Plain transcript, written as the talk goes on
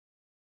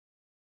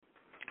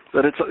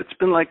But it's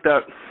been like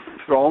that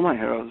for all my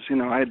heroes. You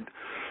know, I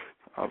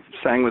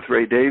sang with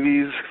Ray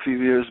Davies a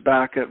few years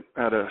back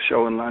at a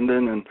show in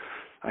London, and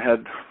I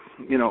had,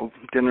 you know,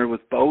 dinner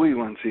with Bowie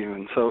once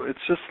even. So it's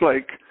just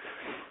like,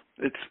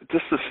 it's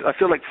just I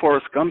feel like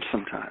Forrest Gump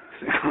sometimes,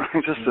 you know,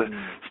 just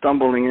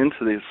stumbling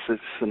into these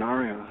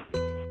scenarios.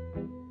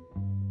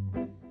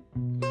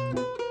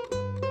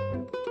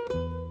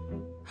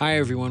 Hi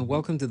everyone,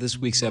 welcome to this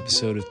week's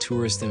episode of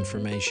Tourist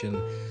Information.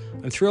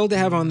 I'm thrilled to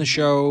have on the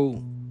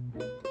show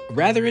a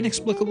rather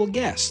inexplicable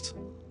guest,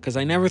 because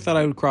I never thought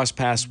I would cross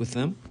paths with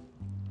them.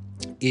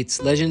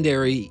 It's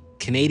legendary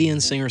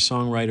Canadian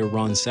singer-songwriter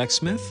Ron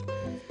Sexsmith.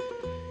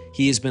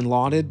 He has been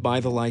lauded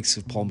by the likes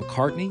of Paul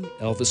McCartney,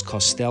 Elvis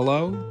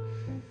Costello,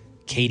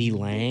 Katie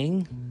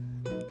Lang,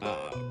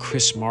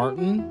 Chris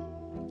Martin.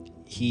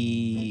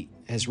 He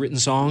has written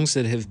songs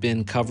that have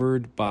been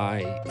covered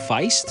by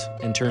Feist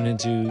and turned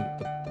into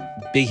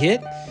a big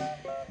hit.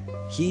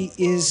 He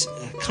is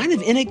a kind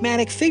of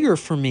enigmatic figure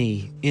for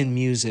me in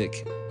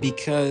music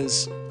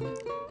because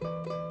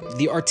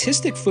the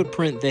artistic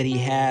footprint that he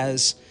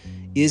has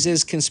is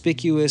as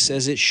conspicuous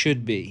as it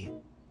should be.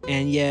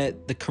 And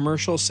yet the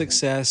commercial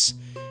success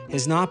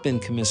has not been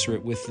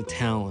commensurate with the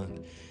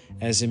talent.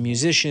 As a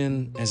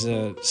musician, as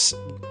the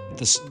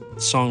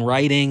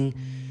songwriting,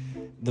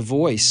 the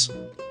voice.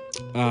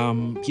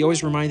 He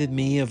always reminded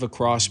me of a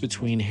cross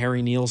between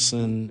Harry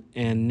Nilsson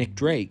and Nick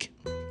Drake.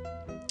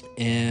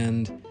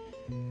 And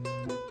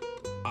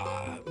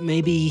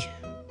maybe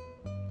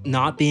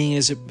not being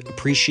as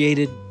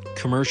appreciated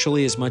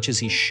commercially as much as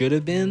he should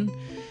have been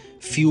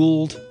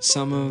fueled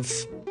some of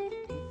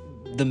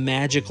the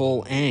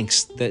magical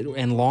angst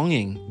and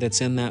longing that's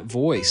in that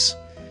voice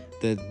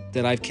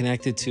that I've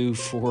connected to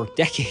for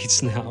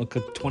decades now,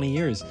 20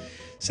 years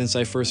since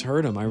I first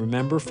heard him. I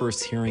remember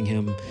first hearing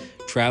him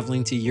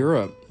traveling to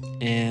Europe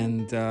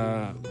and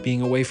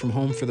being away from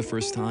home for the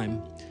first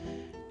time.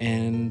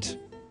 And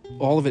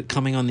all of it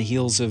coming on the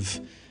heels of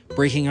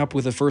breaking up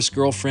with a first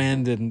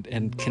girlfriend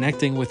and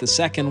connecting with a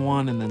second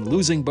one and then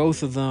losing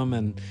both of them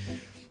and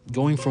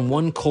going from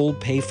one cold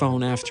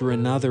payphone after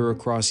another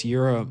across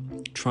Europe,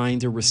 trying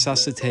to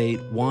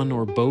resuscitate one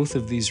or both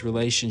of these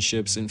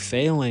relationships and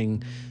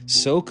failing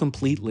so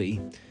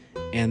completely.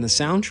 And the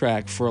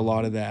soundtrack for a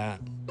lot of that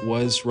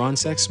was Ron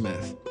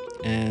Sexsmith.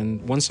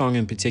 And one song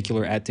in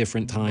particular, At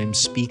Different Times,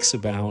 speaks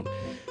about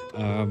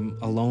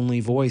a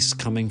lonely voice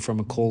coming from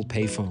a cold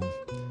payphone.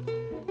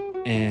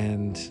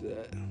 And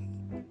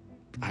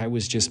I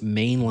was just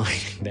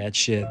mainlining that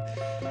shit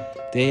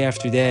day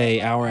after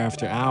day, hour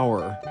after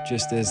hour,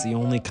 just as the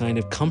only kind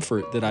of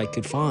comfort that I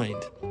could find.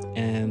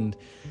 And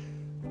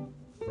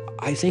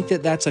I think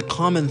that that's a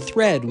common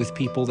thread with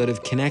people that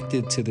have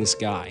connected to this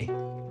guy,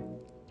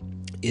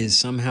 is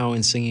somehow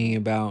in singing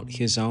about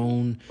his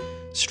own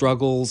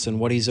struggles and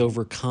what he's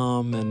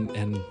overcome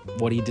and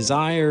what he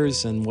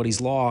desires and what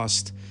he's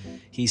lost,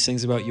 he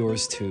sings about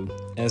yours too,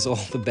 as all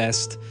the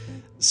best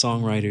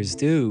songwriters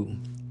do.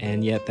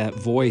 And yet that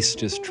voice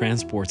just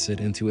transports it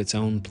into its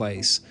own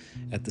place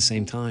at the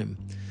same time.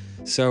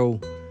 So,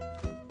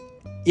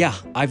 yeah,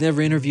 I've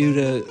never interviewed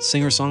a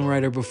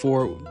singer-songwriter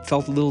before.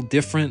 Felt a little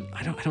different.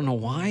 I don't know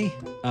why.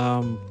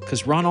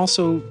 Because Ron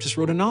also just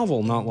wrote a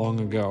novel not long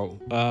ago.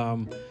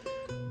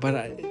 But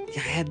I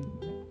had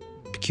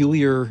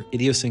peculiar,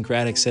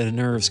 idiosyncratic set of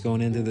nerves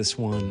going into this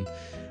one.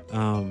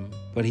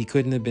 But he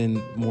couldn't have been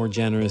more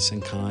generous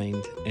and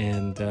kind.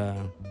 And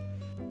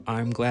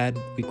I'm glad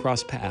we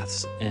crossed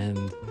paths,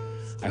 and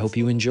I hope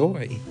you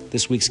enjoy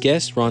this week's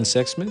guest, Ron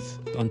Sexsmith,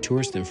 on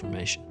Tourist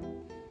Information.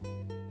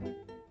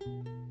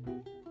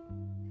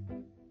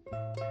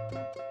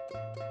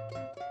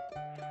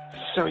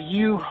 So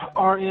you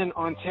are in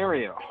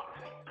Ontario.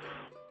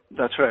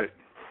 That's right.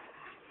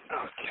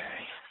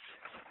 Okay.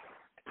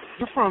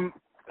 You're from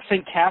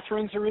St.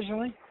 Catharines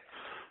originally?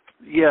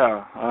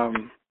 Yeah.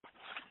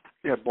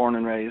 Born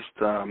and raised.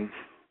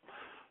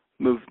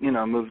 Moved when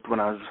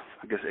I was,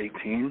 I guess,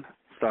 18.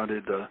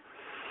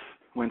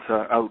 Went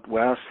out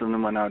west and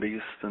then went out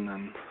east and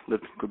then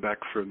lived in Quebec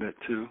for a bit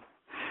too.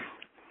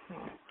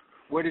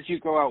 Where did you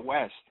go out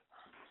west?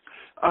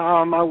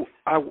 I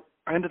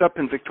ended up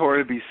in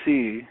Victoria,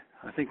 BC,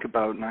 I think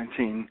about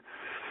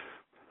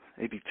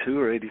 1982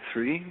 or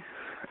 83.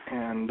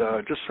 And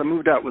I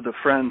moved out with a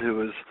friend who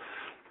was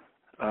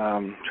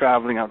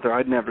traveling out there.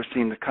 I'd never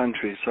seen the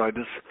country, so I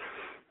just,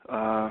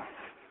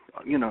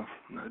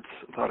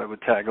 thought I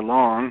would tag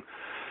along.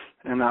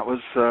 And that was,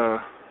 I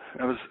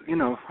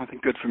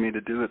think good for me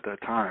to do at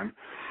that time.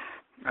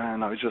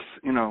 And I was just,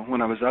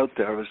 when I was out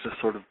there, I was just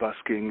sort of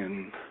busking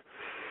and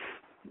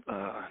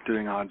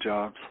doing odd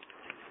jobs.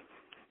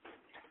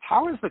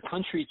 How has the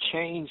country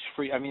changed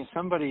for you? I mean,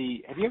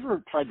 have you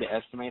ever tried to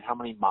estimate how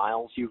many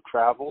miles you've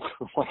traveled,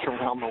 like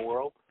around the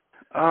world?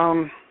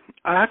 I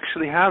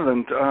actually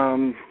haven't,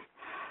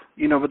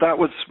 but that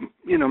was,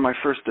 my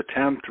first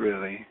attempt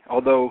really.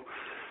 Although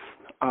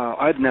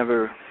I'd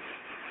never,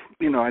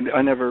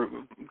 I never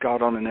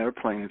got on an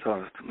airplane until I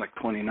was like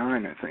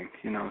 29, I think,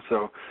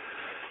 so,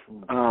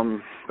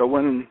 but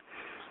when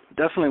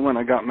definitely when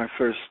I got my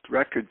first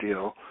record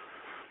deal,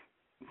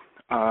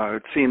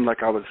 it seemed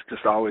like I was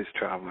just always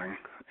traveling,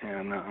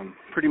 and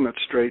pretty much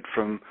straight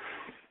from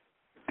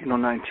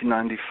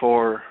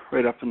 1994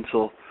 right up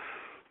until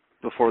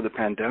before the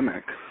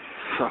pandemic.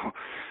 So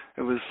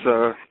it was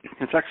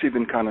it's actually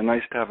been kind of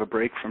nice to have a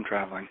break from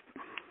traveling.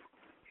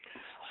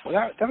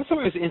 Well, that was what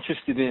I was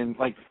interested in.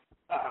 Like,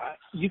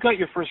 you got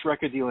your first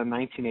record deal in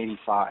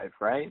 1985,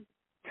 right?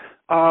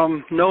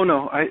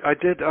 No, I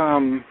did.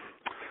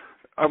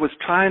 I was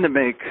trying to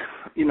make,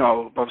 I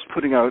was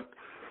putting out,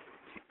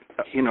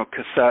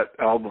 cassette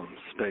albums,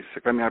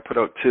 basically. I mean, I put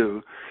out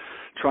 2,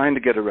 trying to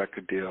get a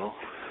record deal.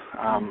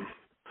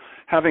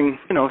 Having,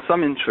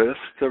 some interest.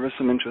 There was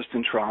some interest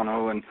in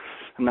Toronto, and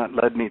that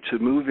led me to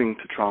moving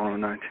to Toronto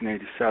in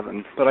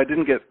 1987. But I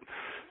didn't get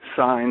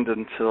signed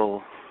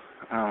until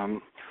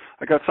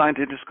I got signed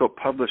to Interscope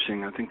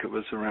Publishing. I think it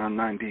was around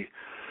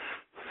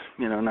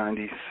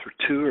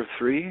 92 or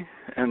 3,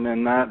 and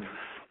then that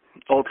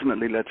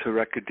ultimately led to a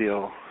record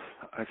deal.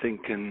 I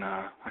think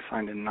I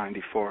signed in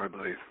 94, I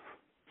believe.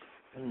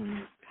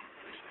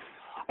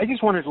 I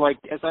just wondered, like,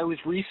 as I was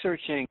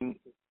researching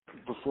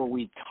before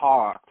we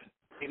talked,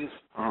 it is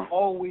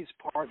always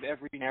part of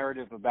every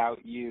narrative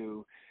about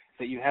you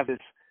that you have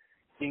this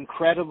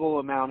incredible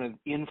amount of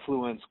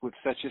influence with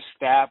such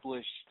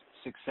established,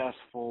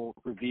 successful,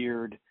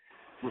 revered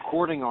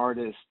recording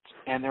artists,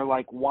 and they're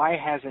like, why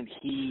hasn't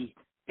he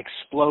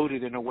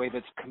exploded in a way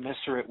that's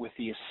commensurate with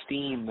the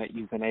esteem that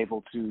you've been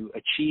able to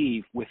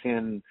achieve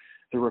within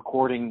the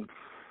recording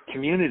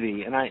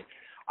community? And I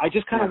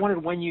just kind of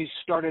wondered, when you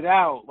started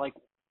out, like,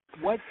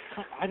 what,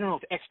 I don't know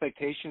if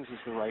expectations is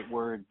the right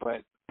word,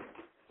 but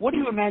what do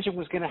you imagine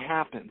was going to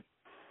happen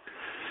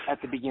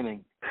at the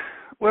beginning?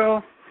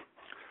 Well,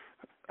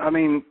 I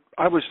mean,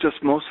 I was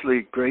just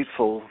mostly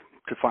grateful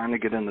to finally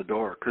get in the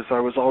door, because I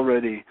was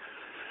already,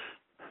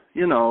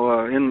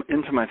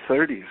 into my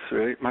 30s,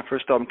 right? My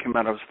first album came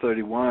out, I was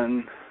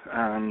 31,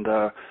 and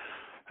I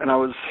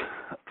was,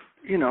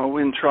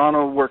 in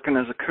Toronto working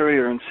as a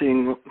courier and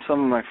seeing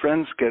some of my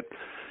friends get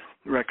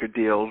record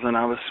deals, and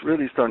I was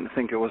really starting to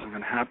think it wasn't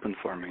going to happen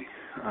for me.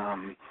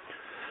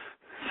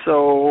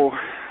 So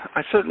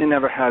I certainly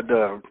never had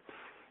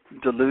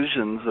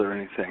delusions or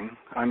anything.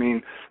 I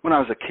mean, when I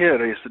was a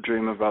kid, I used to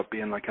dream about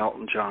being like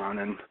Elton John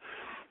and,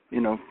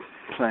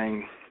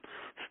 playing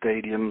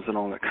stadiums and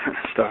all that kind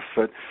of stuff.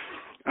 But,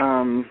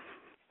 and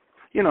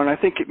I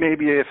think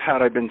maybe if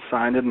had I been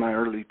signed in my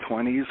early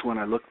 20s when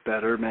I looked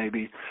better,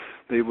 maybe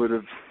the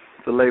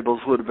labels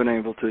would have been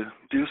able to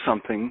do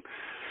something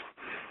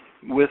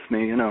with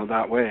me,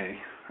 that way.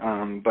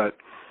 But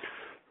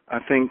I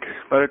think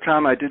by the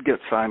time I did get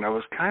signed, I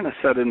was kind of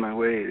set in my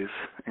ways,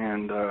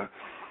 and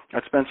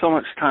I'd spent so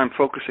much time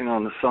focusing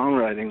on the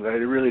songwriting that I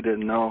really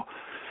didn't know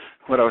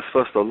what I was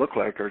supposed to look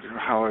like or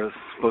how I was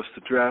supposed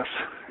to dress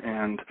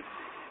and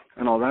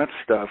all that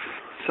stuff.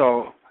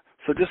 So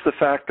just the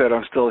fact that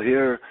I'm still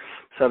here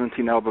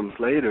 17 albums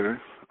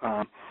later,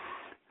 and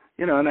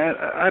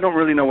I don't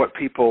really know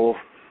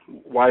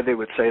why they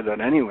would say that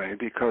anyway,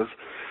 because,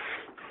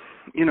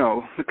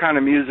 the kind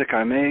of music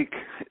I make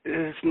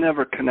is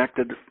never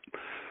connected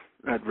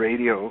at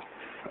radio.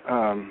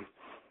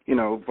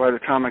 By the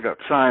time I got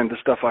signed, the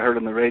stuff I heard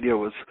on the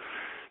radio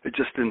it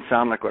just didn't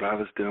sound like what I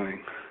was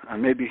doing.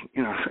 Maybe,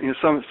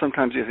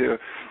 sometimes you hear,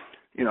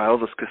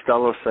 Elvis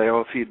Costello say,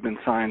 if he'd been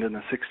signed in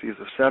the 60s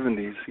or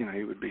 70s,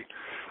 he would be,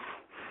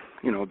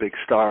 a big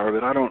star.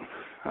 But I don't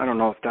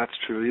know if that's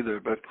true either.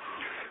 But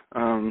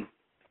in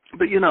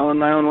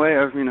my own way,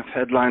 I've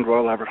headlined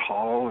Royal Albert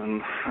Hall,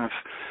 and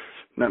I've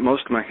met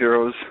most of my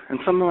heroes, and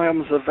some of my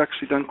albums have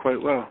actually done quite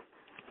well.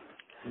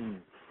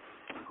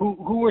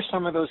 Who were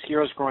some of those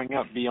heroes growing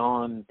up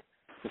beyond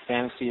the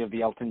fantasy of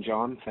the Elton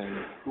John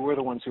thing? Who were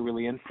the ones who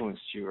really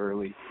influenced you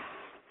early?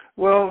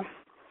 Well,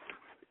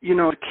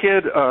 a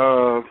kid,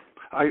 I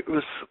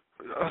was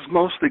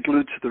mostly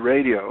glued to the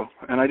radio,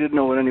 and I didn't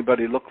know what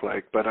anybody looked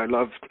like, but I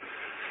loved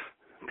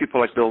people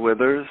like Bill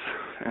Withers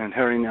and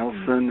Harry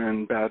Nelson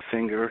and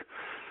Badfinger.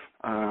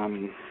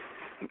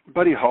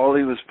 Buddy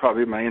Holly was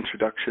probably my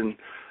introduction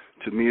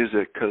to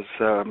music, because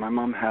my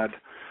mom had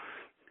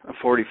a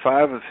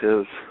 45 of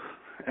his,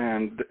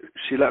 and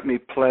she let me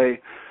play,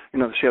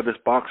 she had this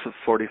box of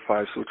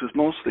 45s, which was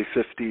mostly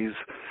 50s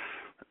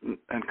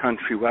and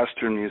country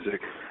western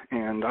music,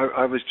 and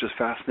I was just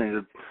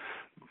fascinated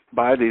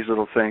by these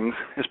little things,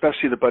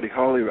 especially the Buddy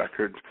Holly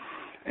record.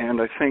 And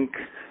I think,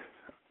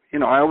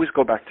 I always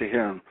go back to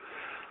him,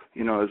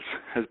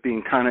 as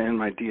being kind of in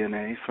my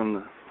DNA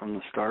from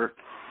the start.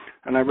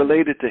 And I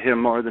related to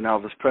him more than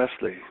Elvis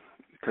Presley,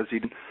 because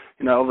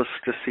Elvis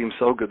just seemed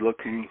so good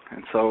looking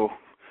and so,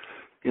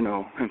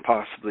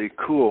 impossibly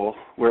cool.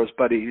 Whereas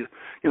Buddy,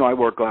 I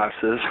wore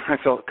glasses. I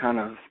felt kind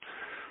of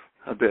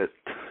a bit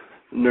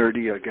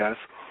nerdy, I guess.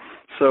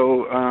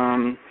 So,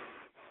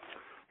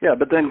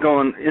 but then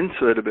going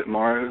into it a bit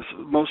more,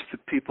 most of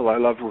the people I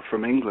loved were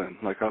from England.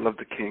 Like, I loved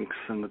the Kinks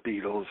and the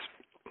Beatles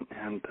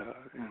and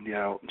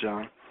Elton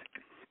John.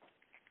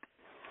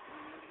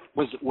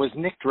 Was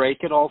Nick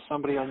Drake at all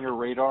somebody on your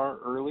radar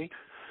early?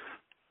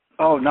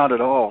 Oh, not at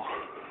all.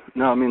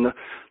 No, I mean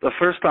the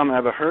first time I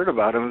ever heard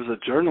about him was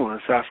a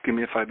journalist asking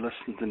me if I'd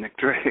listened to Nick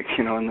Drake,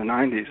 in the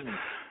 90s.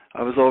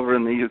 I was over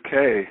in the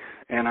UK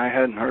and I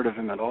hadn't heard of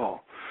him at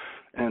all.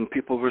 And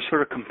people were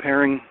sort of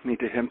comparing me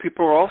to him.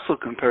 People were also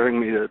comparing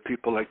me to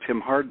people like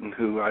Tim Hardin,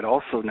 who I'd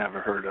also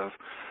never heard of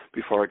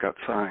before I got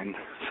signed.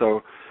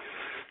 So,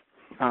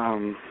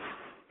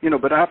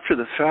 but after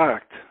the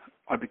fact,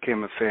 I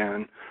became a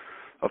fan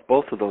of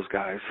both of those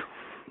guys.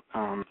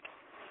 And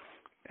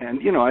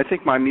I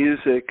think my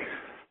music,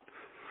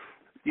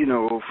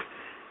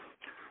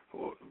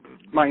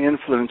 my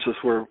influences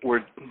were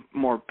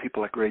more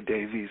people like Ray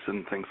Davies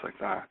and things like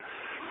that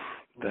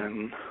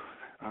than,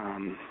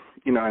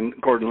 and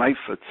Gordon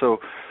Lightfoot. So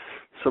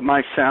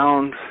my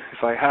sound,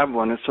 if I have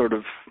one, is sort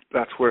of,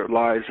 that's where it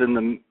lies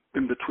in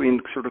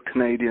between sort of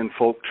Canadian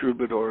folk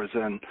troubadours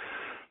and,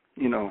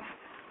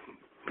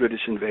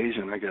 British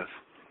invasion, I guess.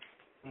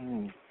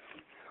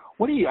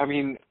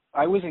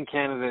 I was in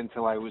Canada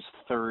until I was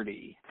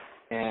 30,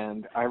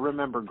 and I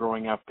remember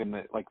growing up in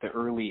the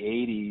early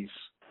 80s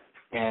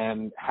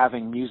and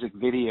having music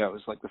videos,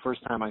 like the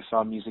first time I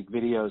saw music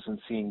videos and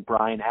seeing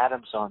Bryan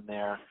Adams on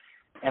there,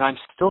 and I'm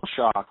still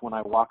shocked when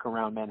I walk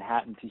around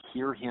Manhattan to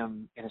hear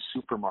him in a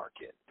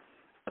supermarket.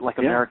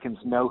 Americans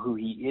know who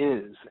he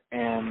is,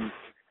 and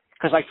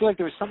because I feel like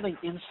there was something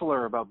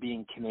insular about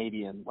being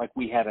Canadian, like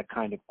we had a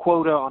kind of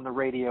quota on the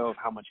radio of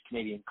how much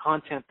Canadian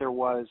content there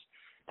was,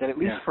 that at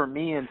least for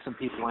me and some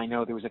people I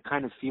know, there was a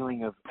kind of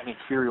feeling of an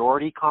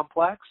inferiority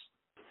complex,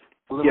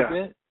 a little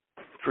bit.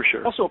 For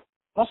sure.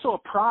 Also a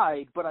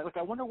pride, but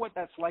I wonder what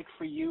that's like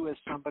for you as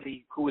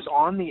somebody who was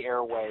on the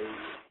airwaves.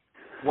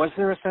 Was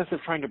there a sense of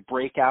trying to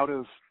break out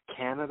of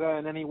Canada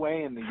in any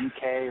way, in the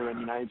UK or in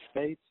the United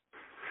States?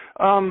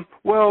 I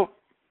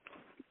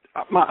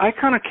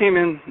kind of came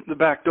in the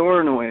back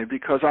door in a way,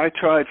 because I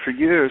tried for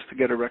years to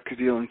get a record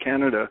deal in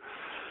Canada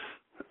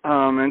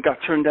and got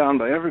turned down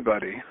by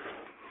everybody,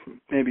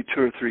 maybe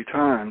 2 or 3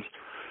 times.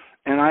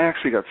 And I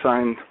actually got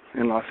signed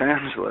in Los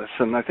Angeles.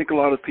 And I think a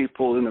lot of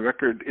people in the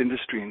record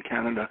industry in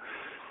Canada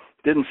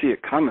didn't see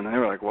it coming. They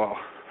were like, well,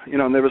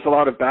 and there was a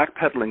lot of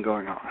backpedaling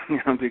going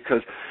on,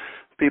 because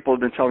people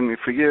had been telling me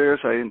for years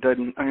I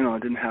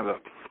didn't have a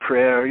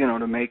prayer,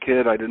 to make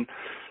it.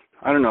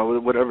 I don't know,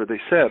 whatever they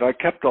said. I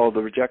kept all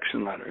the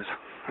rejection letters.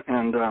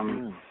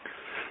 And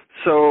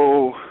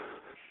so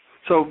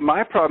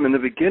my problem in the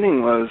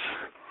beginning was,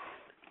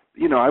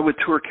 I would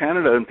tour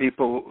Canada and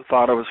people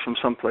thought I was from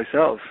someplace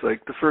else.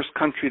 Like the first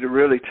country to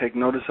really take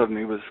notice of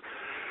me was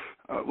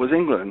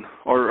England,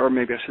 or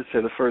maybe I should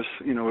say the first,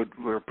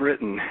 were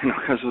Britain,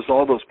 because it was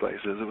all those places.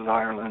 It was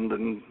Ireland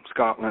and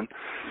Scotland.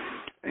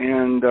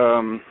 And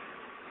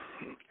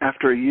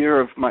after a year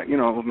of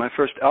my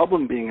first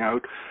album being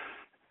out,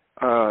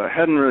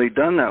 hadn't really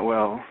done that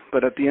well.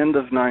 But at the end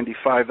of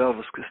 '95,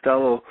 Elvis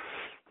Costello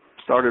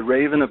started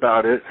raving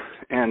about it,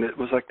 and it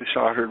was like the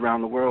shot heard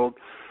around the world.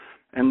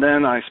 And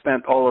then I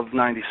spent all of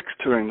 '96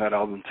 touring that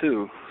album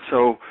too.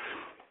 So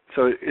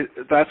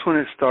that's when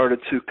it started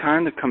to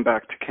kind of come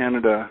back to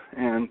Canada,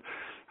 and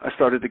I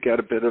started to get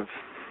a bit of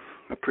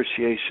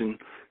appreciation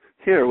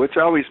here, which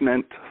always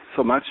meant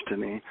so much to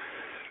me.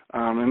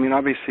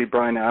 Obviously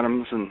Bryan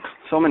Adams and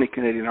so many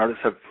Canadian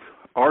artists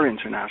are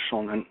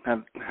international and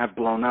have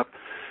blown up,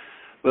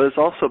 but there's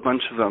also a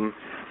bunch of them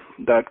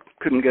that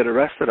couldn't get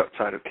arrested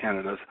outside of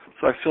Canada.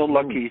 So I feel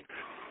lucky,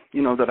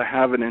 that I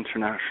have an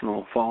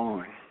international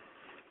following.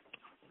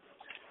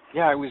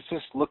 Yeah, I was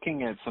just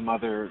looking at some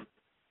other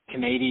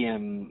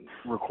Canadian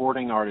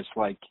recording artists,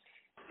 like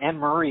Anne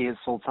Murray has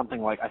sold something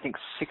like, I think,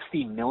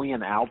 60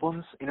 million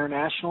albums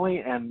internationally,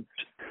 and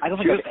I don't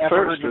think I've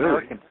ever heard an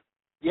American.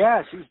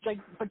 Yeah, she was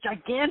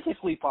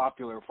gigantically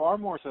popular, far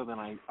more so than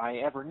I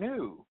ever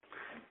knew.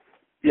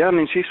 Yeah,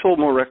 she sold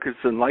more records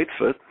than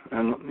Lightfoot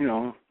and,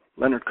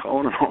 Leonard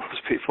Cohen and all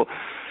those people.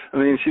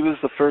 She was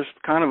the first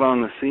kind of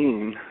on the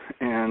scene,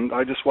 and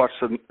I just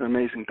watched an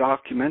amazing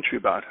documentary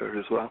about her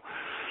as well.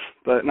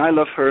 And I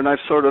love her, and I've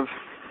sort of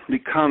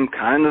become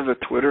kind of a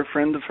Twitter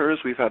friend of hers.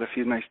 We've had a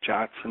few nice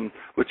chats,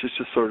 which is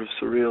just sort of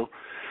surreal.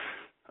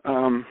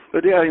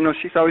 But yeah,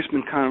 she's always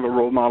been kind of a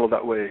role model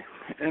that way,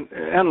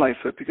 and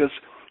Lightfoot, because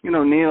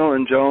Neil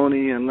and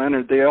Joni and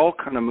Leonard, they all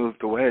kind of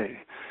moved away,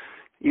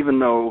 even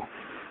though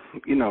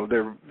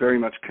they're very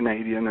much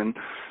Canadian,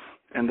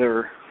 and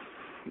they're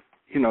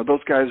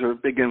those guys are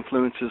big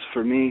influences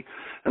for me,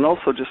 and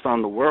also just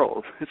on the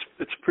world.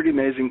 It's pretty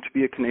amazing to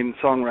be a Canadian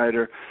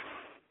songwriter,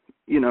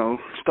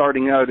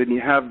 starting out, and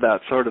you have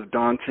that sort of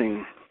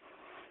daunting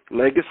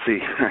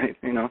legacy, right?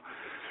 And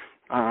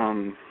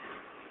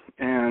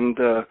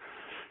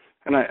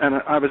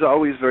I was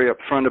always very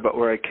upfront about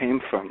where I came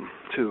from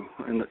too,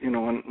 and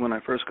when I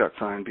first got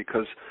signed,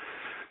 because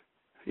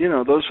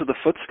those are the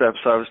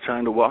footsteps I was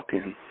trying to walk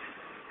in.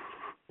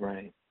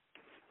 Right.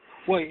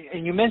 Well,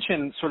 and you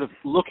mentioned sort of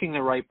looking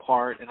the right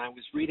part, and I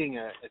was reading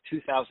a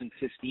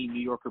 2015 New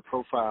Yorker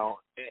profile.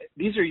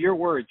 These are your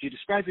words. You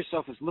describe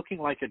yourself as looking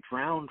like a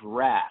drowned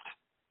rat.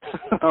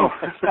 Oh.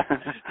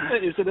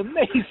 That is an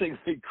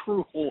amazingly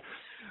cruel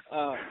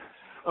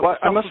Well,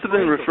 I must have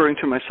been referring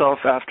to myself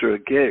after a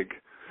gig,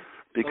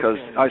 because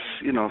I,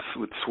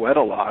 would sweat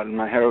a lot and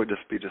my hair would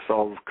just be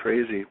all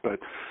crazy. But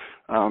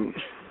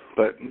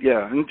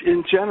yeah,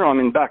 in general, I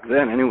mean, back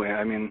then anyway,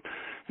 I mean,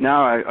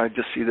 now I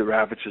just see the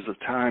ravages of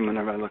time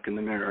whenever I look in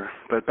the mirror.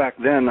 But back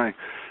then, I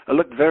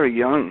looked very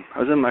young. I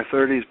was in my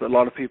 30s, but a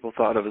lot of people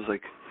thought I was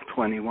like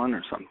 21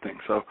 or something.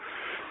 So,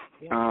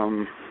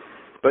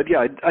 but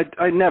yeah,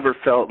 I never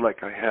felt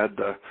like I had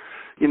the,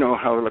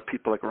 how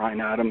people like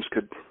Ryan Adams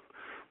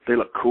they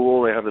look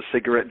cool. They have a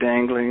cigarette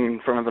dangling in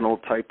front of an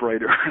old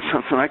typewriter or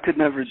something. I could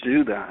never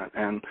do that,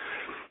 and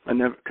I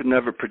could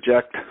never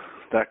project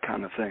that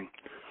kind of thing.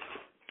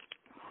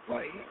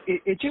 Well,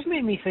 it just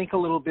made me think a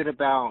little bit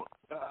about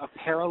a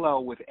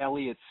parallel with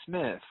Elliott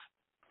Smith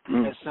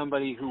as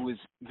somebody who was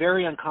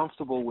very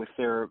uncomfortable with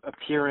their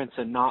appearance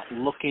and not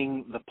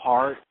looking the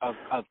part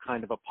of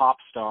kind of a pop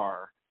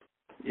star.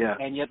 Yeah.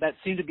 And yet that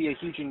seemed to be a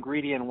huge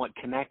ingredient in what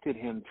connected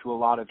him to a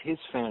lot of his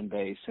fan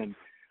base. And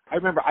I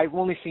remember I've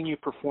only seen you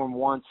perform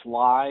once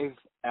live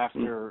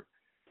after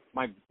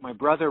my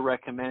brother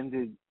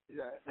recommended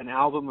an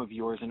album of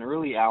yours, an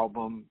early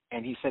album,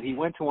 and he said he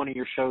went to one of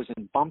your shows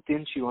and bumped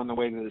into you on the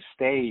way to the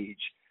stage,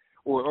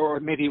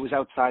 or maybe it was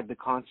outside the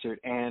concert,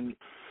 and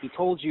he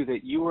told you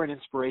that you were an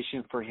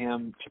inspiration for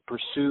him to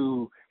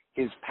pursue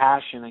his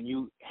passion, and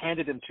you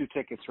handed him 2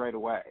 tickets right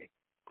away.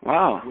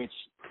 Wow. Which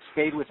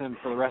stayed with him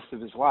for the rest of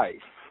his life.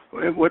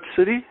 What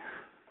city?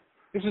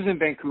 This was in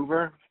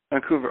Vancouver.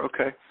 Vancouver,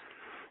 okay.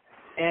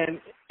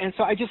 And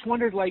so I just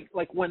wondered, like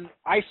when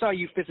I saw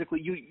you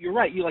physically, you're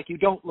right. You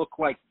don't look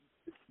like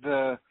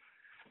the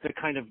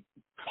kind of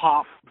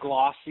pop,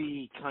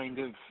 glossy kind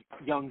of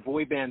young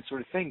boy band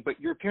sort of thing, but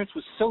your appearance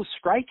was so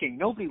striking.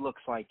 Nobody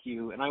looks like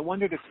you, and I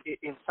wondered if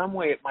in some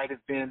way it might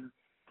have been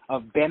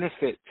of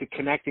benefit to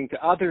connecting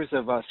to others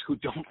of us who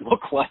don't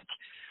look like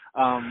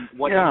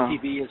what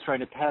MTV is trying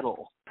to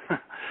peddle.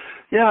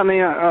 Yeah, I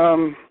mean,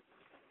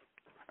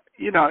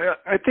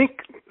 I think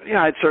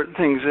I had certain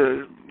things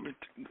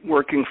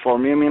working for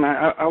me. I mean,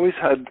 I always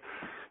had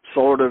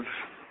sort of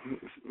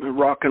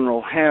rock and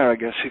roll hair, I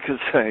guess you could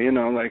say,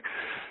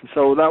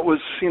 so that was,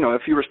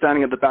 if you were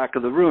standing at the back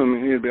of the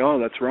room, you'd be, oh,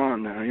 that's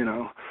Ron there,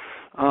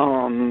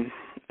 and,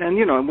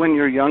 when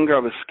you're younger, I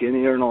was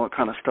skinnier and all that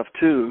kind of stuff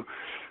too,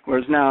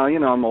 whereas now,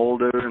 I'm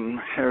older and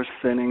hair's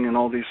thinning and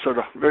all these sort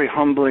of very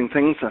humbling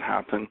things that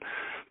happen,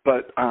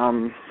 but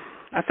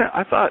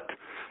I thought,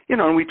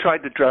 and we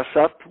tried to dress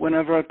up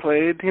whenever I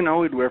played,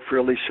 we'd wear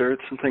frilly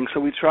shirts and things, so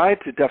we tried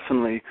to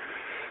definitely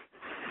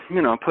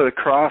put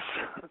across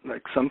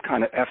like some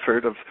kind of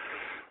effort of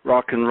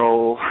rock and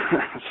roll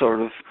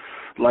sort of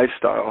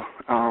lifestyle.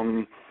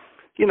 And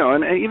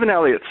even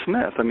Elliott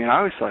Smith, I mean, I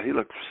always thought he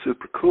looked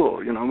super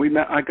cool.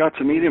 I got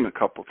to meet him a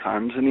couple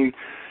times, and he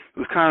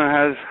was kind of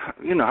has,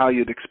 how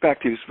you'd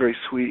expect. He was very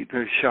sweet,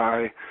 very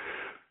shy.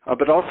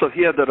 But also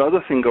he had that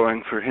other thing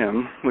going for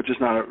him, which is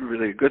not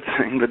really a good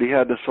thing, but he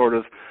had this sort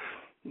of,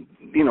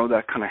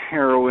 that kind of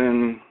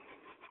heroin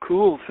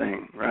cool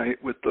thing,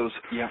 right, with those,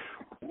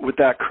 with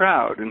that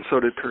crowd, and so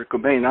did Kurt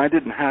Cobain. I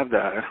didn't have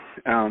that.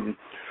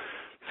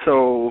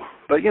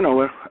 But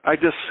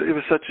it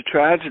was such a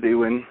tragedy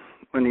when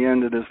he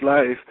ended his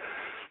life,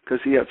 because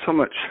he had so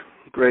much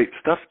great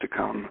stuff to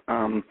come.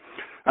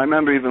 I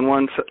remember even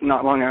once,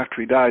 not long after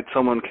he died,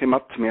 someone came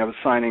up to me. I was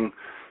signing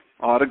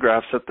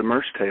autographs at the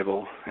merch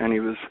table, and he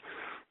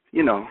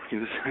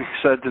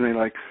said to me,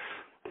 like,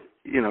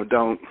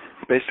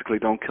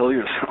 don't kill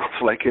yourself,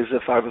 like as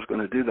if I was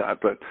going to do that.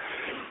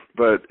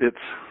 But it's,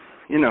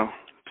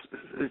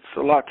 it's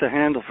a lot to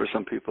handle for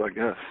some people, I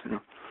guess.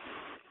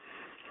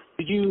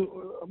 Did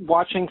you,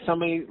 watching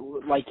somebody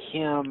like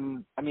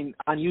him, I mean,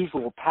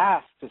 unusual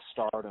path to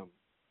stardom,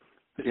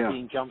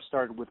 being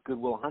jump-started with Good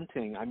Will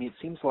Hunting, I mean, it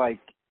seems like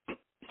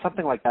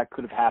something like that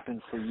could have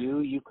happened for you.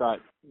 You've got,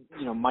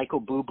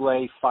 Michael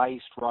Bublé, Feist,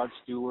 Rod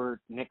Stewart,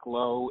 Nick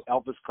Lowe,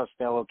 Elvis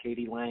Costello,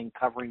 Katie Lang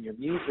covering your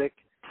music.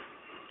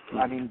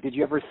 I mean, did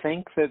you ever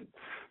think that,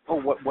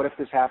 what if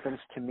this happens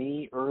to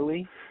me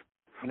early?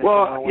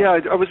 Well,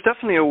 I was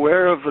definitely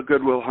aware of the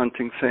Good Will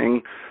Hunting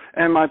thing,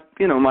 and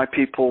my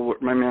people,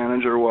 my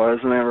manager was,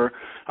 and they were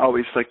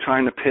always like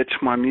trying to pitch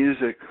my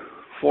music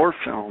for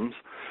films,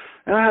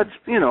 and I had,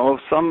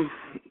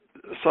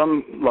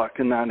 some luck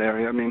in that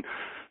area. I mean,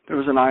 there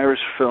was an Irish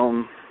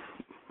film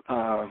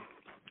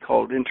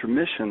called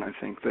Intermission, I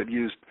think, that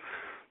used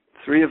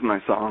 3 of my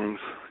songs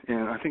in,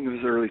 I think it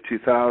was early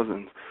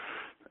 2000s,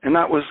 and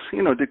that was,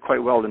 did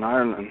quite well in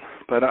Ireland,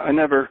 but I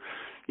never.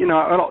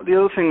 The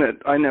other thing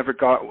that I never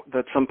got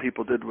that some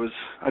people did was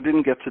I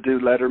didn't get to do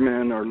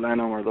Letterman or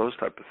Leno or those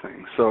type of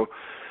things. So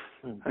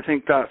I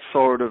think that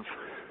sort of,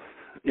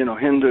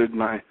 hindered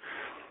my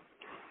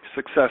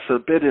success a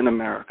bit in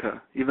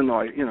America, even though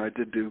I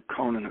did do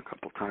Conan a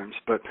couple times.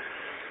 But,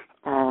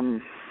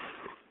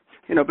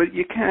 but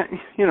you can't,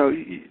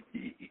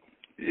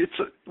 it's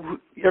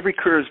every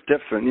career is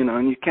different,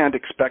 and you can't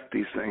expect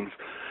these things.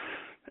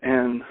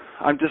 And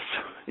I'm just,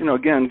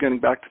 again, getting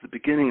back to the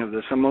beginning of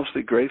this, I'm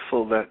mostly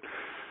grateful that,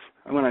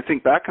 when I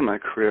think back on my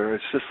career,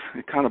 it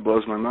kind of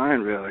blows my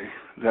mind, really,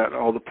 that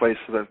all the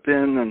places I've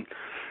been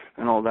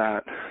and all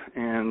that.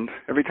 And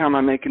every time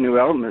I make a new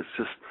album,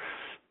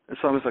 it's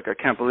almost like I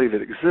can't believe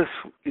it exists,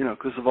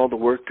 because of all the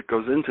work that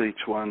goes into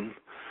each one,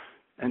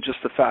 and just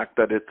the fact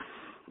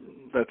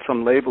that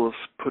some label is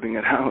putting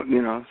it out,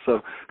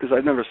 so, because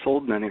I've never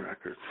sold many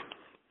records.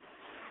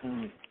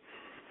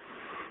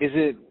 Is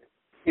it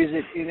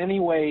in any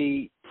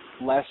way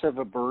less of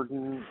a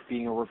burden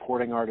being a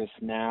recording artist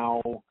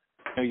now?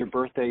 Your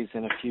birthday's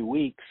in a few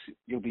weeks.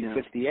 You'll be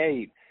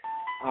 58.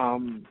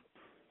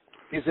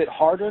 Is it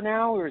harder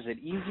now, or is it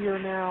easier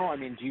now? I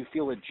mean, do you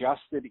feel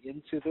adjusted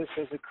into this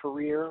as a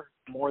career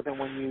more than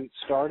when you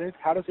started?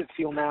 How does it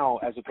feel now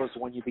as opposed to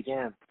when you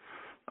began?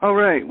 Oh,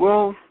 right.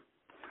 Well,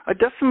 I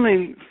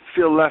definitely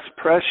feel less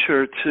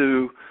pressure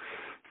to,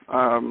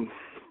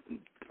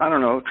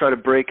 try to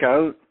break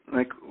out.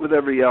 Like with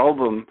every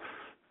album,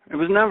 it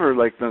was never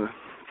like the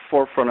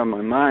forefront of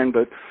my mind,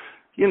 but,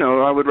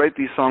 I would write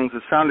these songs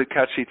that sounded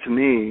catchy to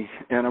me,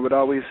 and I would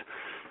always,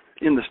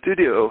 in the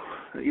studio,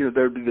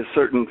 there'd be this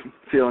certain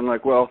feeling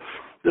like, well,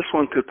 this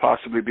one could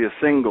possibly be a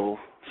single,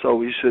 so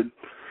we should,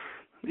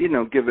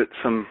 give it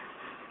some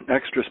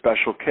extra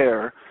special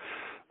care,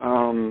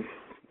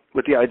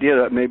 with the idea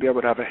that maybe I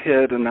would have a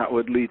hit and that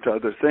would lead to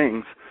other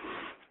things.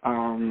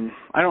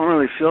 I don't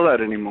really feel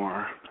that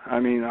anymore. I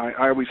mean,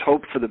 I always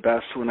hope for the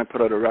best when I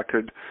put out a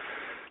record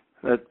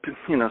that,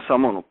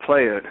 someone will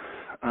play it.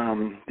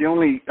 The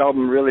only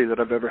album really that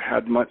I've ever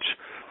had much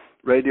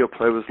radio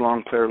play was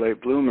Long Player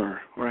Late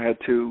Bloomer, where I had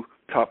two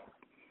top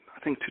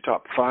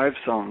 5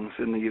 songs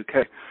in the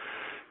UK.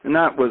 And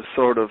that was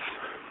sort of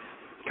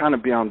kind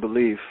of beyond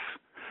belief,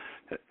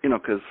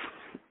 because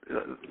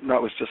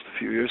that was just a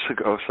few years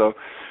ago. So,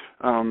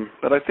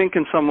 but I think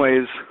in some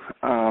ways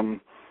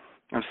I'm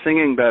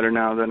singing better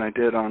now than I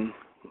did on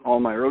all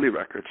my early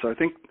records. So I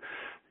think,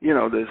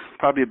 there's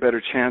probably a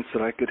better chance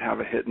that I could have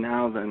a hit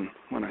now than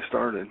when I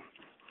started.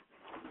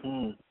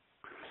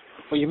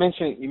 Well, you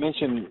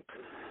mentioned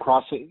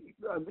crossing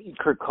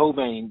Kurt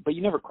Cobain, but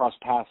you never crossed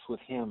paths with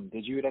him,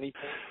 did you, at any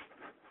point?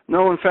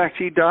 No, in fact,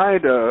 he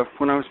died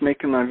when I was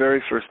making my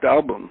very first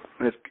album.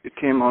 It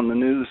came on the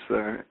news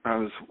there. I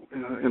was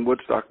in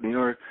Woodstock, New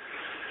York,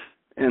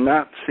 and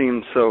that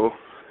seemed so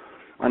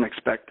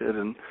unexpected.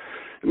 And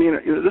I mean,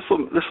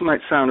 this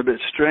might sound a bit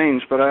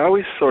strange, but I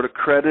always sort of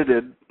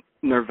credited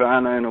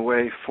Nirvana in a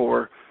way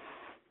for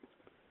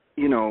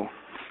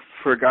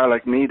a guy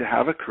like me to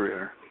have a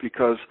career,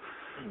 because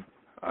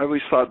I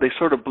always thought they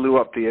sort of blew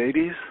up the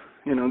 80s.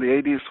 The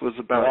 80s was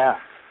about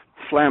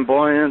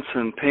flamboyance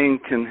and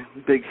pink and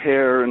big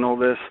hair and all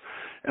this.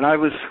 And I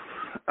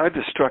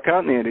just struck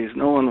out in the 80s.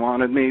 No one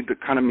wanted me, the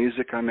kind of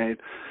music I made.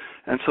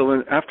 And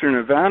so after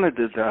Nirvana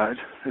did that,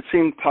 it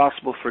seemed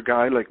possible for a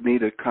guy like me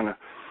to kind of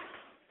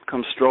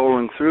come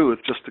strolling through with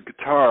just a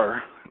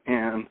guitar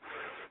and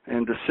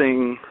to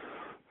sing,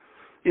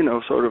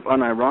 sort of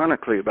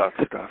unironically about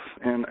stuff.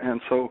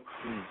 And so,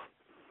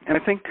 and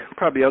I think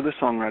probably other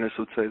songwriters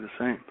would say the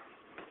same.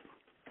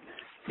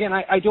 Yeah, and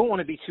I don't want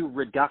to be too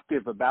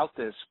reductive about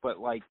this, but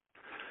like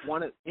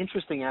one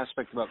interesting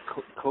aspect about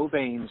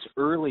Cobain's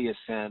early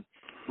ascent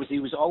was he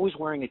was always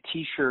wearing a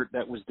T-shirt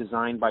that was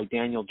designed by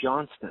Daniel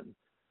Johnston.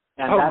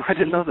 And I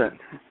didn't know that.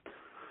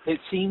 It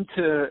seemed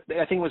to,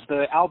 I think it was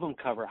the album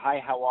cover,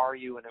 Hi, How Are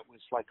You? And it was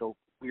like a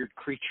weird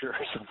creature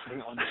or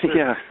something on the shirt.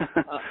 Yeah.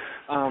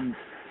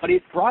 But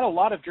it brought a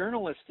lot of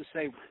journalists to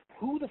say,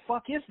 who the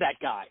fuck is that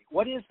guy?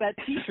 What is that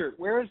T-shirt?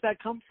 Where does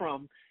that come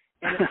from?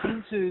 And it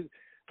seemed to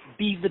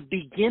be the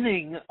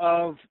beginning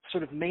of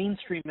sort of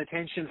mainstream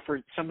attention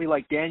for somebody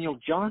like Daniel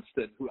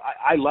Johnston, who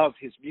I love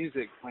his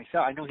music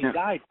myself. I know he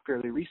died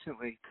fairly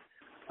recently.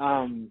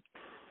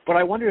 But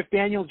I wonder if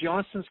Daniel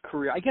Johnston's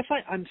career, I guess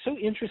I'm so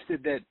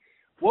interested that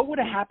what would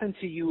have happened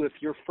to you if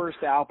your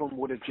first album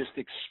would have just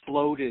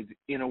exploded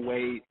in a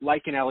way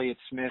like an Elliott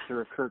Smith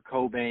or a Kurt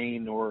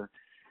Cobain or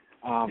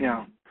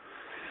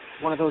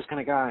one of those kind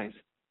of guys?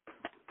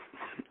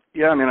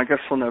 Yeah, I mean, I guess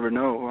we'll never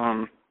know.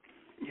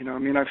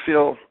 I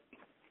feel,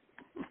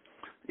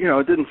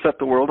 it didn't set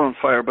the world on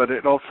fire, but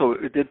it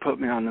did put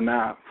me on the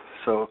map.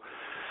 So,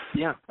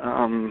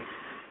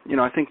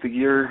 I think the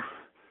year,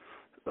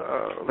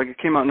 it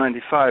came out in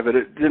 95, but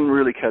it didn't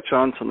really catch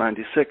on until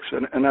 96.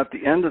 And at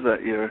the end of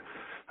that year,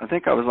 I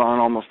think I was on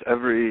almost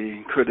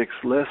every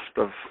critic's list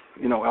of,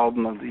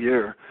 album of the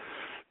year.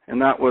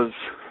 And that was,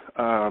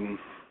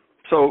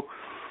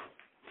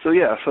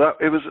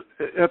 it was,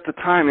 at the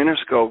time,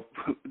 Interscope,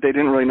 they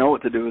didn't really know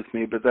what to do with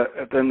me, but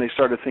then they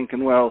started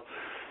thinking, well,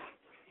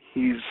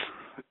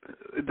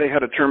 they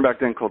had a term back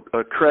then called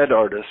a cred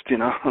artist,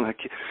 like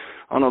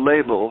on a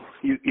label,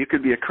 you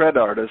could be a cred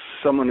artist,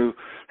 someone who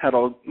had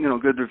all,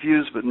 good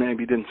reviews, but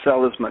maybe didn't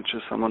sell as much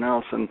as someone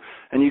else, and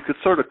you could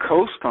sort of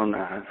coast on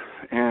that.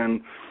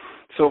 And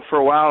so for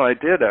a while I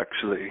did,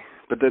 actually,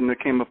 but then there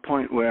came a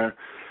point where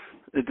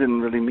it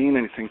didn't really mean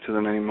anything to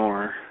them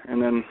anymore,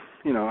 and then,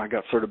 I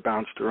got sort of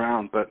bounced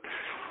around, but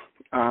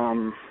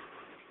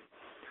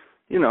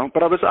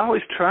but I was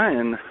always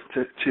trying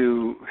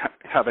to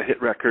have a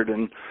hit record,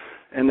 and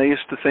and they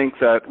used to think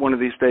that one of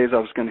these days I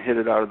was going to hit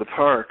it out of the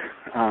park.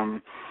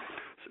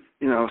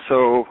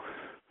 So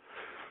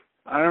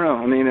I don't know.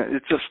 I mean,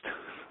 it just,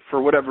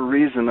 for whatever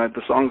reason,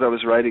 the songs I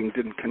was writing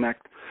didn't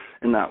connect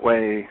in that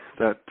way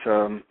that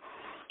the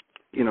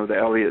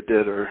Elliott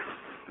did, or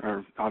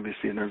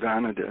obviously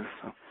Nirvana did.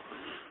 So.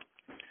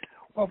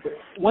 Well, but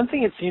one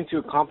thing it seemed to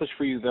accomplish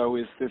for you, though,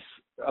 is this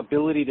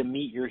ability to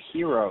meet your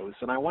heroes,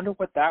 and I wonder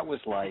what that was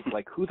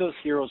like who those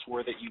heroes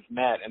were that you've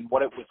met, and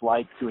what it was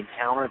like to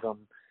encounter them,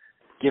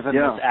 given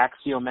this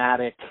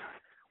axiomatic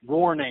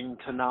warning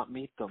to not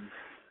meet them.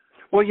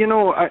 Well,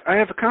 I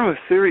have a kind of a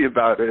theory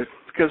about it,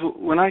 because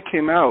when I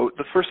came out,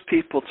 the first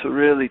people to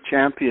really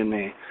champion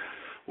me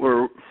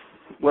were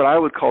what I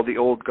would call the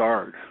old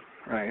guard,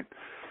 right?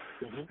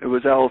 Mm-hmm. It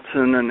was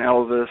Elton and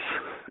Elvis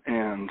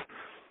and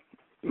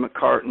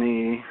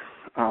McCartney,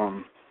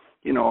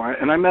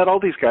 and I met all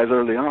these guys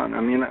early on.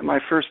 I mean, my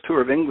first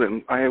tour of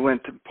England, I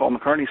went to Paul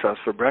McCartney's house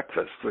for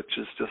breakfast, which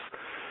is just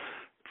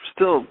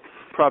still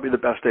probably the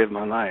best day of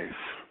my life,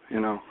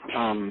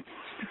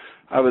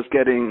 I was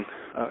getting,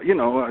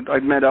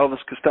 I'd met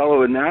Elvis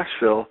Costello in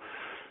Nashville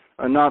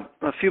not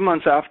a few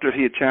months after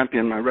he had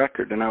championed my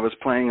record, and I was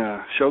playing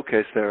a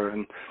showcase there,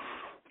 and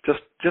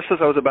just as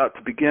I was about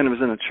to begin, it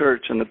was in a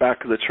church, and the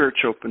back of the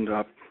church opened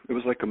up. It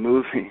was like a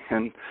movie,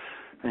 and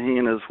he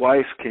and his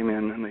wife came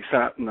in, and they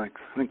sat in, I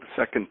think, the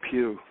second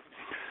pew.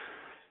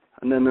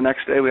 And then the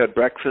next day we had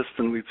breakfast,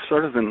 and we've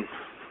sort of been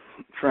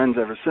friends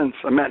ever since.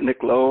 I met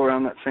Nick Lowe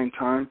around that same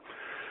time.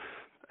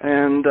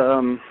 And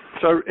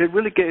so it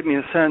really gave me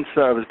a sense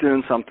that I was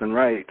doing something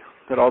right,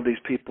 that all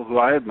these people who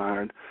I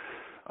admired,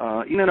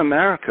 even in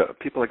America,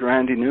 people like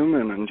Randy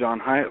Newman and John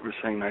Hyatt were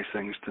saying nice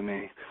things to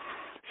me.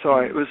 So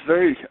I was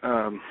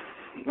I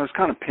was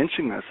kind of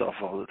pinching myself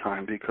all the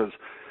time because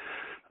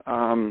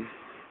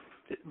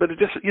but it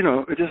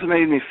just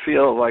made me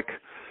feel like,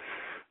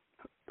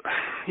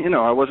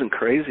 I wasn't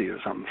crazy or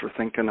something for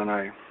thinking that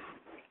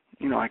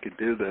I could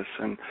do this.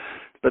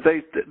 But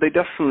they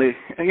definitely,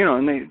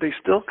 and they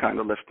still kind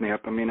of lift me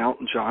up. I mean,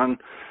 Elton John,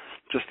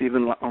 just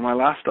even on my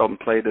last album,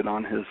 played it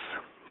on his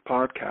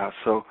podcast.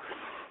 So,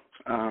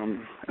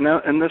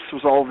 and this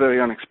was all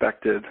very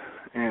unexpected.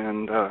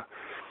 And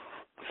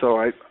so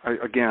I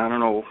don't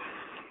know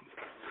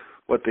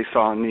what they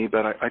saw in me,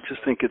 but I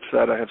just think it's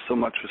that I have so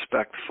much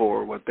respect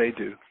for what they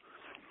do.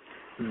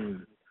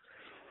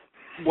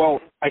 Well,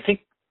 I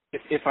think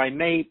if I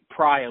may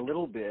pry a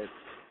little bit,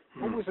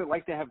 what was it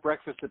like to have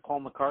breakfast at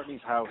Paul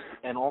McCartney's house,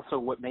 and also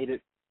what made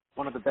it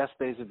one of the best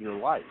days of your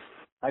life?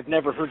 I've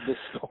never heard this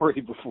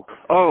story before.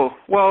 Oh,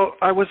 well,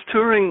 I was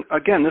touring,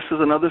 again, this is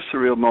another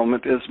surreal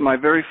moment, is my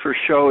very first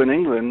show in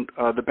England,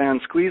 the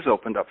band Squeeze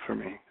opened up for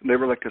me. They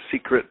were like a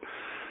secret,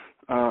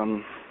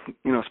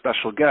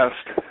 special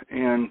guest,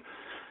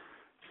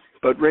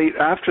 but right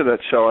after that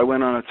show, I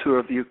went on a tour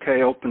of the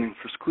UK opening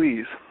for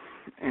Squeeze,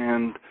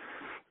 and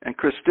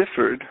Chris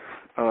Difford,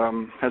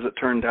 as it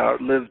turned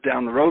out, lived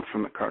down the road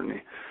from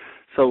McCartney.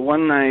 So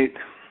one night,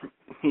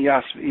 he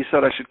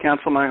said I should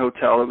cancel my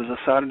hotel. It was a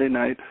Saturday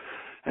night,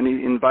 and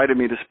he invited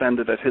me to spend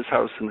it at his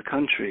house in the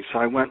country. So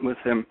I went with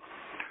him,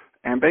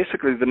 and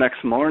basically the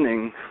next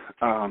morning,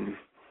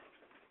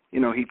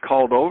 he'd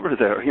called over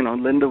there.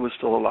 Linda was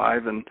still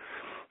alive,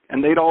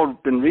 and they'd all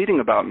been reading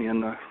about me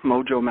in the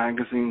Mojo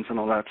magazines and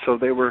all that. So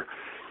they were,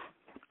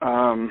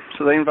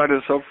 so they invited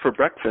us over for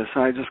breakfast,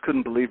 and I just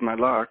couldn't believe my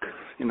luck.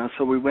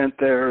 So we went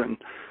there, and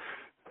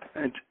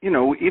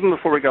even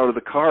before we got out of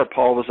the car,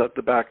 Paul was at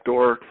the back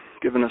door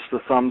giving us the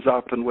thumbs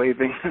up and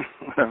waving,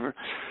 whatever.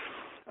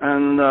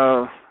 And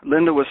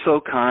Linda was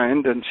so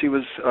kind, and she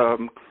was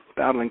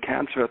battling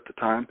cancer at the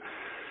time.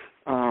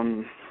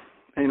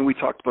 And we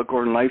talked about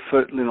Gordon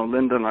Lightfoot,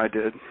 Linda and I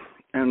did.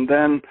 And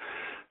then,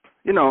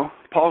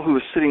 Paul, who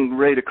was sitting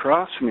right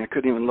across from me, I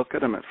couldn't even look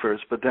at him at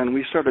first, but then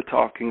we started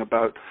talking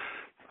about,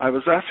 I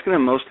was asking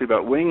him mostly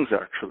about Wings,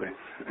 actually.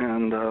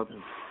 And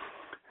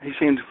he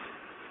seemed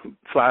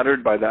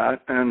flattered by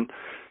that. And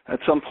at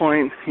some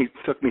point, he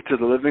took me to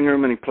the living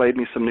room and he played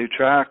me some new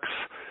tracks.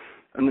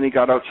 And then he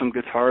got out some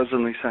guitars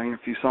and we sang a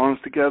few songs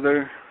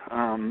together.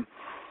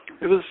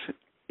 It was,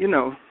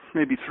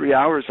 maybe 3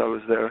 hours I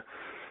was there.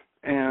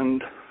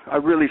 And I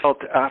really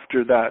felt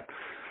after that,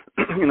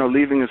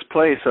 leaving his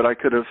place, that I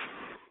could have,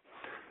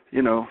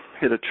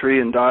 hit a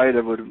tree and died.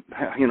 I would have,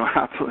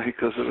 happily,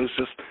 because it was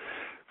just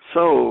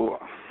so,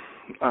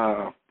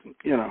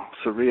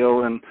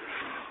 surreal. And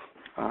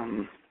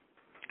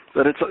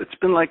but it's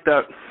been like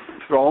that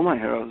for all my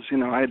heroes.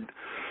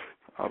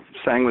 I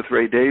sang with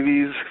Ray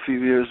Davies a few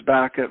years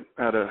back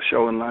at a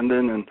show in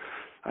London, and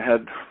I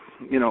had,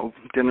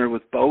 dinner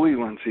with Bowie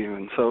once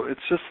even. So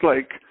it's just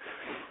like,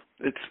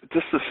 it's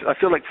just I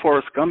feel like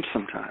Forrest Gump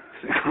sometimes,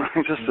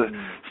 just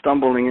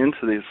stumbling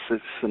into these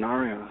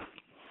scenarios.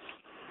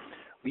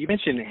 Well, you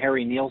mentioned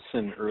Harry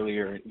Nilsson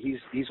earlier.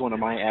 He's one of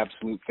my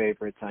absolute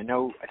favorites. I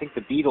think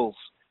the Beatles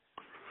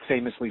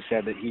famously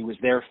said that he was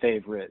their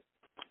favorite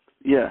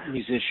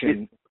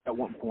musician at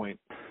one point.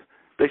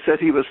 They said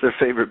he was their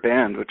favorite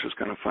band, which was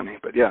kind of funny,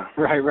 but yeah.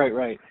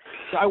 Right.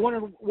 So I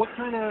wonder what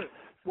kind of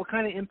what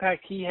kind of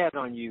impact he had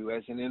on you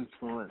as an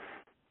influence?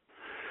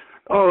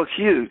 Oh,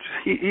 huge.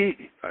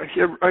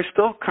 I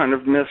still kind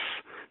of miss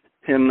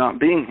him not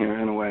being here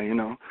in a way,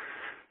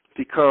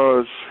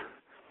 because,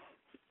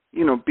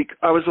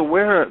 I was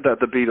aware that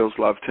the Beatles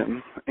loved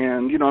him.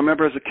 And, I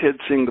remember as a kid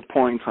seeing The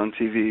Points on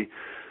TV,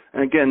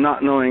 and again,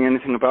 not knowing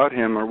anything about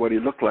him or what he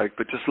looked like,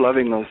 but just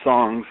loving those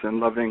songs and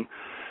loving,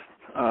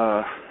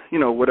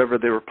 whatever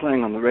they were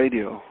playing on the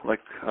radio, like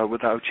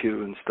Without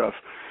You and stuff.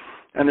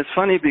 And it's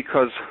funny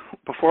because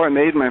before I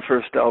made my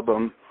first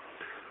album,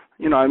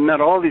 I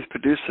met all these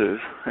producers.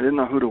 I didn't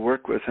know who to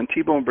work with. And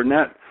T-Bone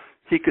Burnett,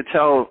 he could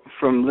tell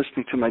from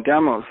listening to my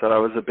demos that I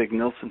was a big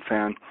Nilsson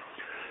fan.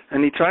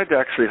 And he tried to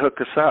actually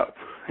hook us up.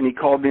 And he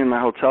called me in my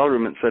hotel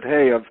room and said,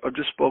 hey, I've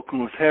just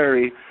spoken with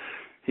Harry.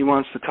 He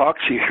wants to talk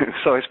to you.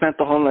 So I spent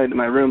the whole night in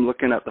my room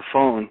looking at the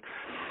phone.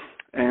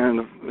 And,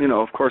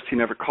 of course, he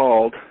never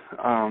called.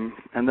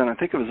 And then I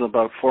think it was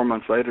about 4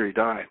 months later he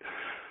died.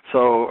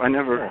 So I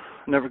never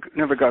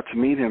got to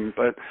meet him.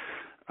 But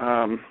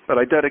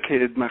I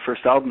dedicated my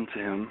first album to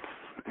him.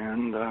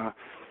 And,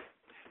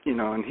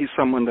 and he's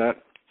someone that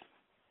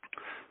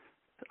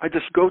I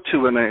just go to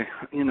when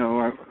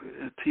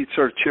he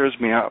sort of cheers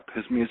me up.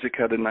 His music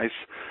had I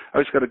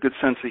always got a good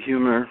sense of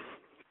humor.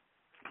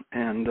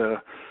 And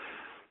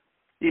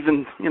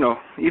even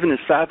his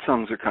sad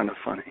songs are kind of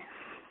funny.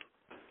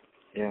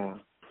 Yeah,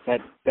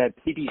 that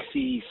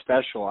BBC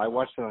special, I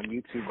watched it on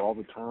YouTube all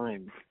the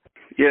time.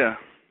 Yeah.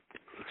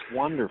 It's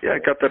wonderful. Yeah, I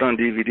got that on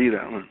DVD,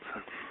 that one.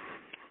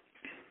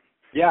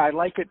 Yeah, I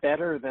like it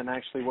better than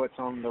actually what's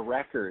on the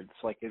records.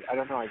 Like, I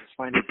don't know, I just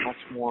find it much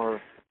more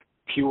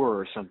pure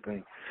or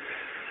something.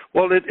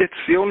 Well, it's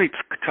the only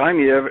time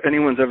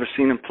anyone's ever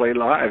seen him play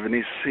live, and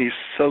he's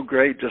so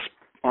great just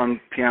on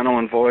piano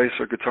and voice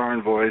or guitar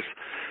and voice.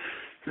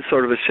 It's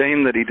sort of a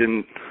shame that he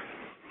didn't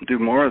do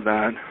more of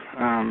that.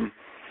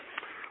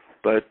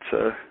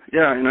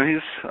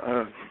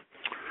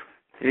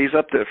 He's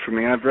up there for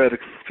me. I've read a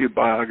few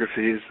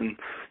biographies, and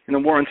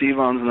Warren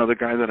Zevon's another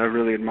guy that I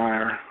really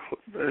admire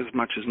as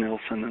much as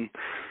Nilsson, and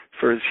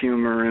for his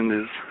humor and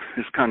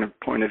his kind of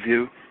point of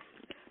view.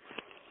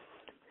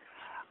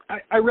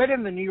 I read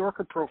in the New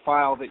Yorker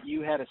profile that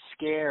you had a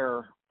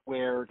scare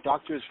where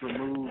doctors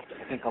removed,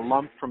 I think, a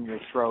lump from your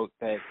throat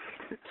that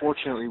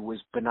fortunately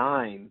was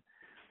benign.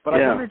 But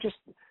I wonder just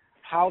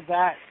how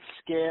that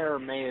scare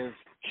may have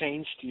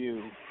changed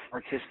you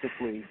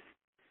artistically.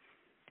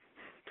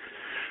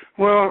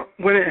 Well,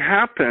 when it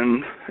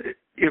happened,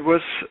 it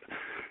was,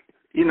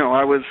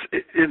 I was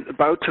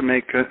about to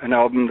make an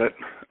album that,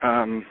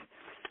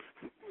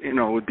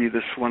 would be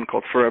this one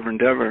called Forever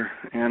Endeavor.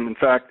 And in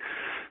fact,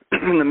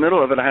 in the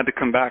middle of it, I had to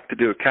come back to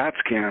do a CAT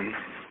scan.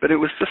 But it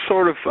was just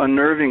sort of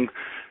unnerving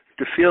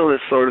to feel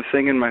this sort of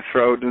thing in my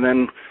throat. And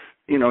then,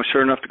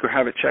 sure enough, to go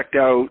have it checked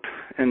out,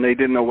 and they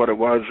didn't know what it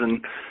was.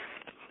 And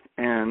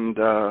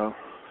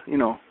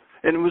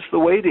it was the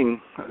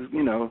waiting,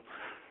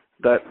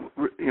 that,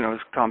 as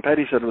Tom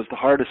Petty said, it was the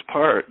hardest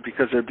part,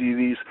 because there'd be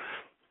these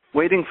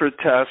waiting for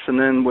tests and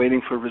then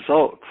waiting for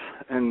results.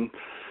 And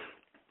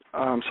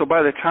so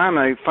by the time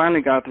I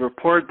finally got the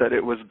report that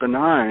it was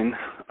benign,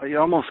 I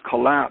almost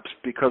collapsed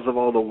because of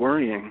all the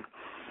worrying.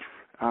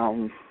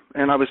 And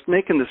I was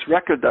making this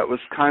record that was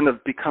kind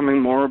of becoming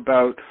more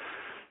about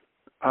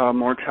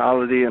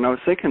mortality, and I was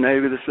thinking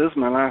maybe this is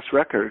my last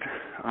record.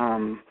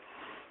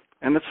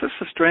 And it's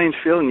just a strange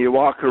feeling. You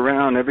walk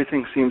around,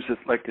 everything seems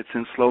like it's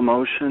in slow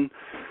motion.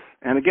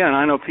 And again,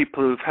 I know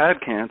people who've had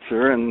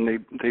cancer and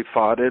they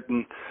fought it,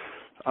 and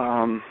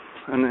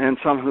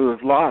some who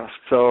have lost.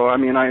 So I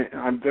mean,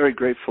 I'm very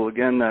grateful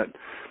again that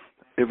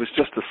it was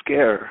just a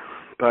scare,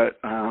 but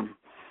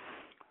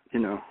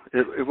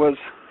it was.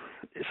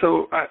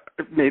 So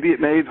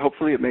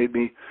hopefully it made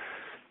me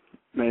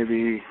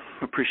maybe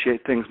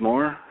appreciate things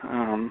more,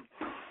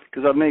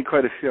 because I've made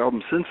quite a few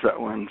albums since that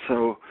one.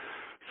 So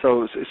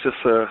it's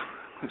just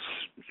it's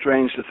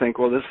strange to think,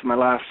 well, this is my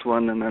last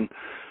one, and then,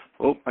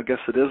 oh, I guess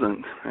it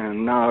isn't,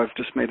 and now I've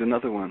just made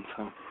another one.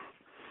 So.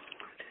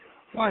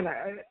 Well, and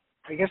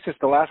I guess just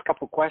the last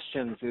couple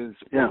questions is,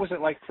 what was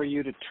it like for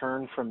you to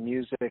turn from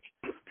music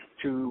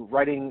to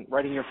writing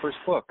your first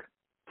book?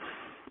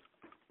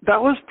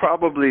 That was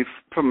probably,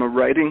 from a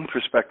writing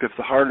perspective,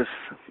 the hardest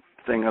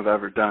thing I've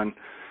ever done.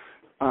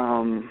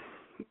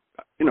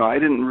 I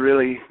didn't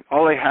really,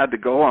 all I had to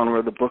go on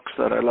were the books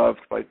that I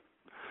loved, like,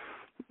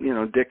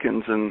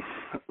 Dickens and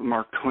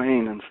Mark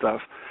Twain and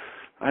stuff.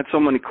 I had so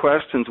many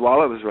questions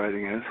while I was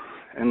writing it,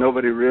 and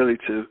nobody really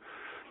to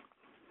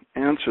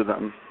answer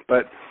them.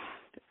 But,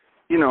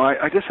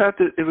 I just had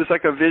to, it was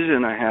like a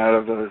vision I had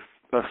of a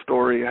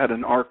story. I had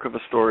an arc of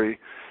a story,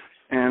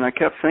 and I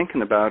kept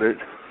thinking about it.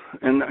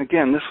 And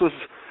again, this was,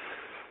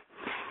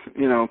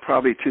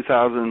 probably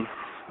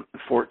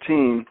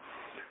 2014,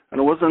 and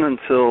it wasn't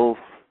until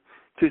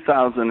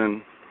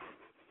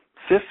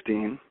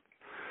 2015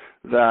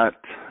 that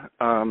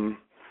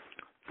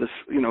this,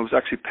 it was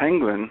actually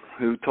Penguin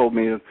who told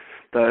me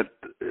that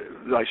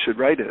I should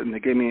write it, and they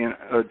gave me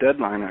a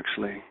deadline,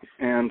 actually.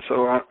 And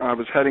so I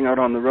was heading out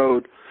on the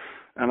road,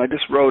 and I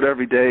just wrote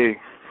every day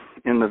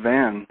in the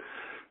van,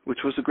 which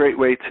was a great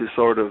way to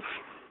sort of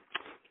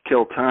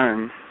kill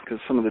time because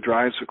some of the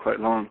drives were quite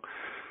long.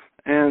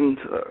 And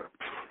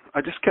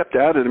I just kept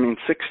at it. I mean,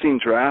 16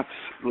 drafts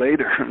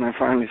later, and I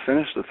finally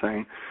finished the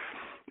thing.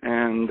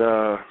 And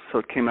so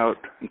it came out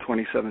in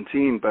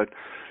 2017, but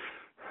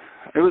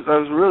I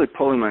was really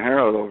pulling my hair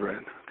out over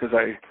it because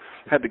I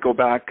had to go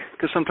back,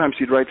 because sometimes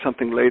you'd write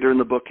something later in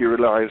the book you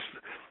realized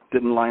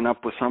didn't line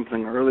up with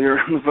something earlier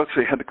in the book,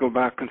 so you had to go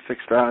back and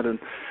fix that. And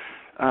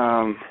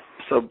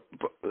so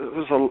it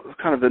was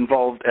a kind of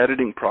involved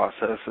editing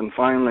process, and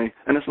finally,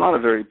 and it's not a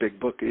very big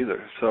book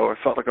either, so I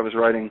felt like I was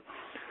writing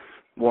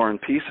War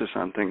and Peace or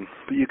something,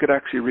 but you could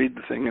actually read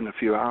the thing in a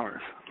few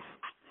hours.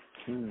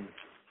 Do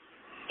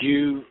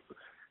you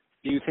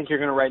think you're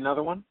going to write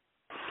another one?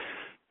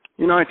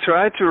 You know, I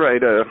tried to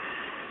write a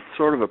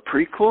sort of a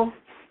prequel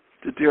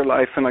to Dear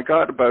Life, and I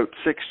got about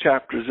 6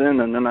 chapters in,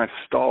 and then I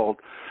stalled,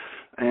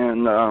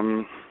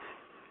 and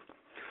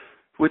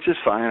which is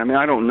fine. I mean,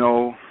 I don't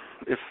know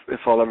if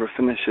I'll ever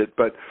finish it,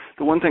 but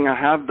the one thing I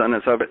have done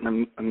is I've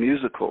written a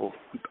musical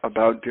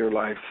about Dear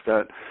Life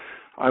that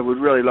I would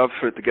really love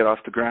for it to get off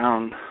the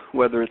ground,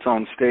 whether it's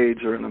on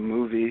stage or in a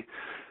movie,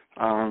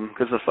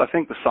 because I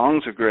think the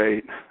songs are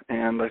great,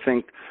 and I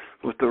think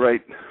with the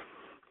right,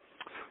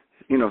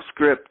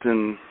 script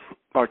and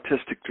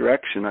artistic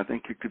direction, I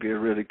think it could be a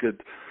really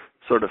good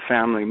sort of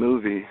family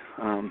movie.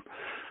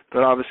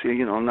 But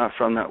obviously, I'm not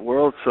from that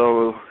world,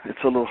 so it's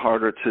a little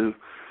harder to,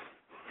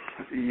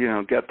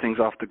 get things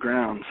off the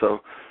ground. So,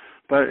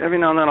 but every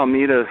now and then I'll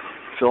meet a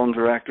film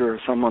director or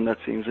someone that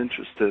seems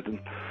interested, and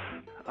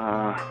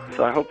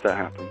so I hope that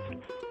happens.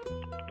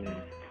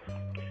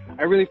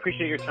 I really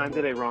appreciate your time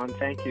today, Ron.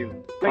 Thank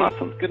you. Great.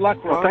 Awesome. Good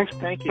luck, Ron. Well, thanks.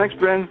 Thank you. Thanks,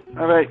 Bryn.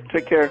 All right.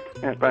 Take care.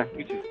 Yeah, bye.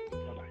 You too.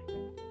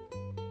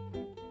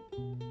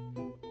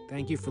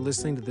 Thank you for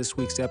listening to this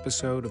week's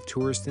episode of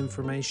Tourist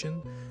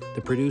Information.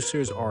 The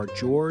producers are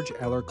George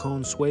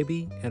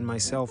Alarcon-Swaby and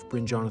myself,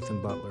 Bryn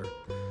Jonathan Butler.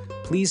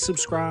 Please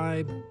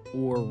subscribe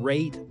or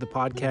rate the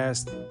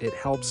podcast. It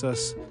helps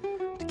us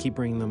to keep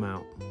bringing them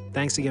out.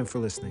 Thanks again for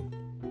listening.